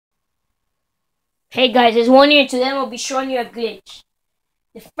Hey guys, it's one here. Today I'm gonna be showing you a glitch.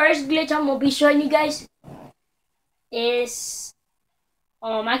 The first glitch I'm gonna be showing you guys is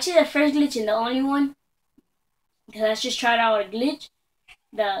actually the first glitch and the only one. Because I just tried out a glitch.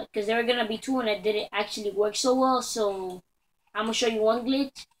 Because there were gonna be two and it didn't actually work so well. So I'm gonna show you one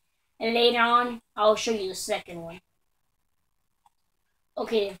glitch and later on I'll show you the second one.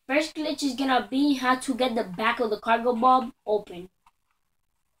 Okay, the first glitch is gonna be how to get the back of the cargobob open,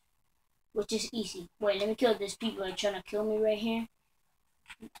 which is easy. Wait, let me kill these people that are trying to kill me right here.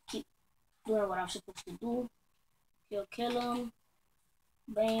 Keep doing what I'm supposed to do. Kill him.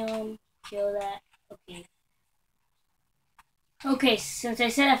 Bam. Kill that. Okay. Okay, since I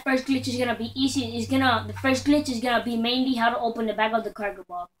said that first glitch is gonna be easy, the first glitch is gonna be mainly how to open the back of the cargo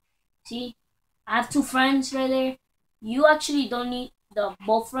bob. See? I have two friends right there. You actually don't need the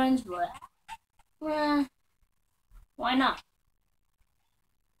both friends, but why not?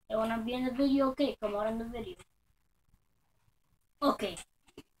 They wanna be in the video? Okay, come on in the video. Okay.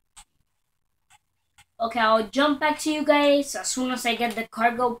 Okay, I'll jump back to you guys as soon as I get the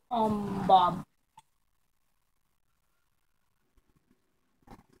cargo bob.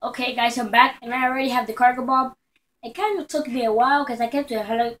 Okay, guys, I'm back, and I already have the cargo bob. It kind of took me a while because I kept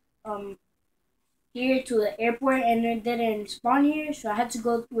to here to the airport, and it didn't spawn here, so I had to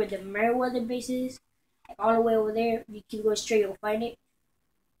go where the Meriwether base is, like all the way over there. You can go straight, you'll find it.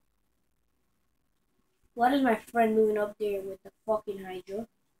 What is my friend moving up there with the fucking Hydra?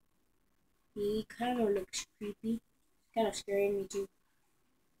 He kind of looks creepy, kind of scaring me too.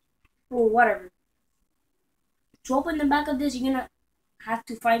 Or whatever. To open the back of this, you're gonna have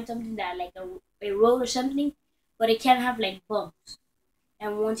to find something that like a road or something, but it can't have like bumps.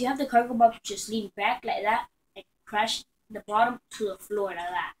 And once you have the cargo box, just lean back like that and crash the bottom to the floor like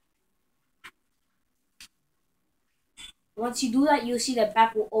that. Once you do that, you'll see the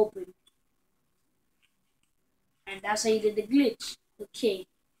back will open. And that's how you did the glitch. Okay,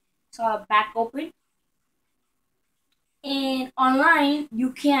 so back open. And online,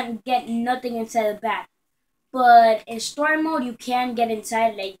 you can't get nothing inside the back. But in story mode, you can get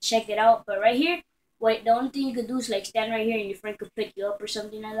inside, like check it out. But right here, wait, the only thing you could do is like stand right here and your friend could pick you up or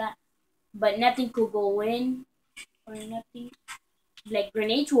something like that. But nothing could go in or nothing. Like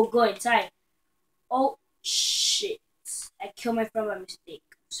grenades will go inside. Oh shit! I killed my friend by mistake.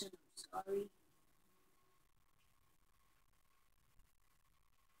 So sorry.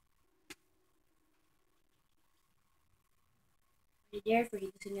 Right there for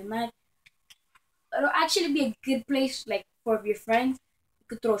you to get mad. It'll actually be a good place like for your friends. You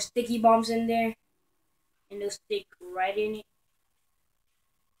could throw sticky bombs in there and they'll stick right in it.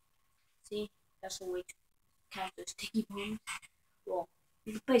 See? That's a way to catch those sticky bombs. Well,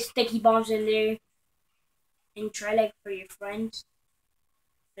 you can put sticky bombs in there and try like for your friends.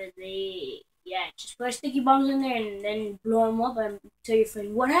 But just put sticky bombs in there and then blow them up and tell your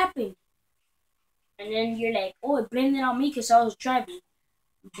friend what happened. And then you're like, oh, it blamed it on me because I was driving.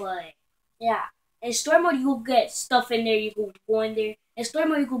 But yeah, in story mode you will get stuff in there. You can go in there. In story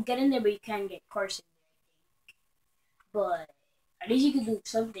mode you can get in there, but you can't get cars in there. But at least you can do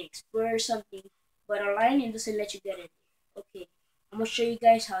something, explore something. But online it doesn't let you get in there. Okay, I'm gonna show you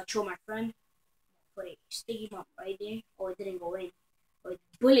guys how to throw my friend. Put a sticky bomb right there. Oh, it didn't go in. Or the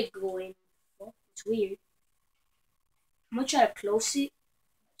bullet go in. Oh, it's weird. I'm gonna try to close it.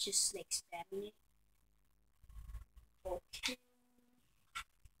 Just like stabbing it. Okay.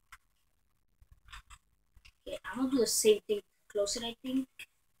 Okay, I'm gonna do the same thing to close it, I think.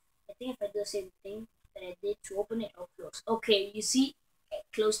 I think if I do the same thing that I did to open it, I'll close. Okay, you see, I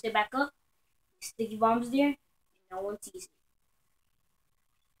closed it back up. Sticky bombs there, and no one sees it.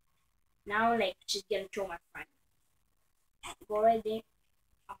 Now, like, just gonna throw my friend. Go right there.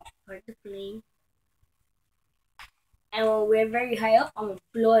 I'm gonna hurt the plane. And when we're very high up, I'm gonna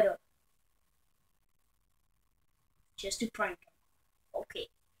blow it up. Just to prank him. Okay,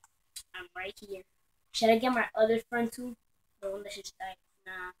 I'm right here. Should I get my other friend too? The one that just died?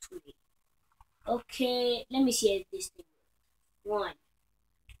 Nah, too late. Okay, let me see if this thing works. 1,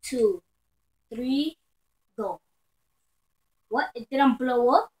 2, 3, go. What? It didn't blow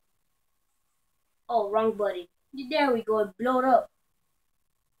up? Oh, wrong button. There we go, it blowed up.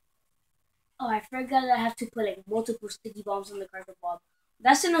 Oh, I forgot that I have to put like multiple sticky bombs on the cargo bomb.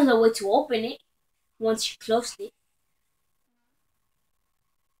 That's another way to open it once you closed it.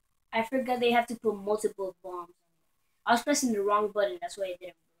 I forgot they have to put multiple bombs. I was pressing the wrong button, that's why it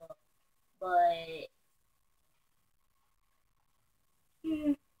didn't blow up. But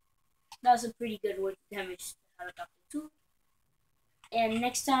that was a pretty good way to damage the helicopter too. And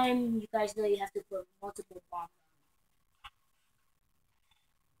next time, you guys know you have to put multiple bombs.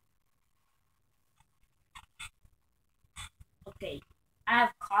 Okay, I have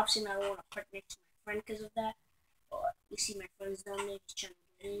cops and I don't want to park next to my friend because of that. But you see my friends down there, just trying to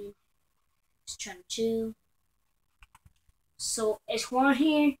get in, just trying to chill. So it's Juan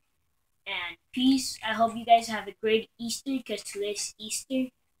here, and peace. I hope you guys have a great Easter because today's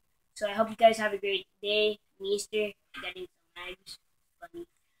Easter. So I hope you guys have a great day on Easter, getting some eggs, funny,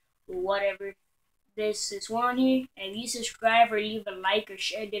 or whatever. This is Juan here. If you subscribe or leave a like or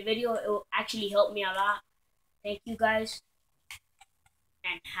share the video, it will actually help me a lot. Thank you guys,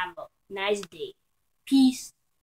 and have a nice day. Peace.